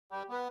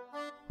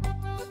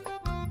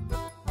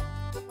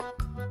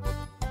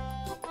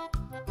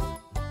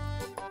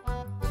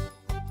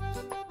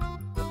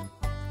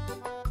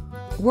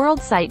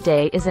World Sight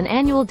Day is an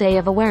annual day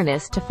of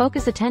awareness to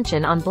focus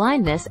attention on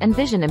blindness and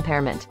vision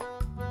impairment.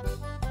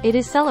 It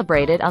is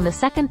celebrated on the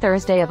second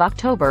Thursday of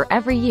October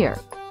every year.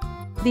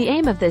 The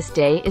aim of this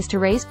day is to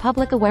raise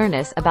public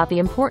awareness about the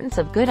importance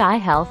of good eye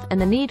health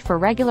and the need for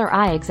regular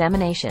eye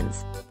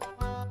examinations.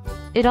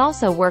 It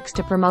also works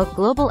to promote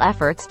global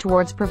efforts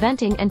towards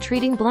preventing and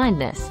treating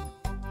blindness.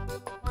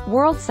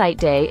 World Sight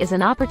Day is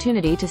an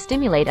opportunity to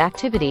stimulate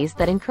activities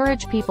that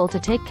encourage people to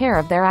take care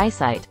of their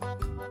eyesight.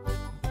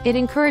 It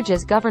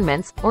encourages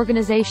governments,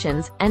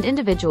 organizations, and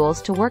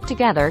individuals to work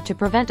together to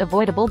prevent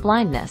avoidable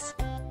blindness.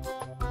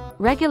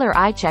 Regular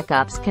eye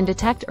checkups can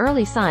detect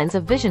early signs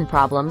of vision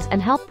problems and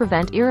help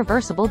prevent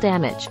irreversible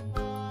damage.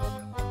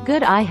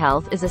 Good eye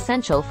health is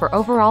essential for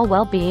overall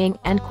well-being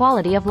and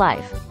quality of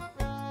life.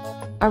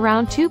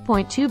 Around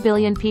 2.2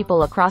 billion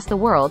people across the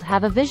world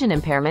have a vision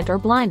impairment or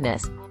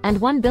blindness,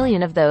 and 1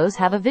 billion of those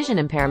have a vision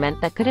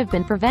impairment that could have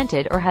been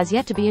prevented or has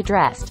yet to be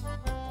addressed.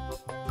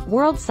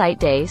 World Sight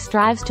Day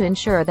strives to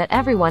ensure that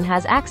everyone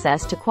has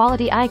access to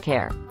quality eye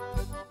care.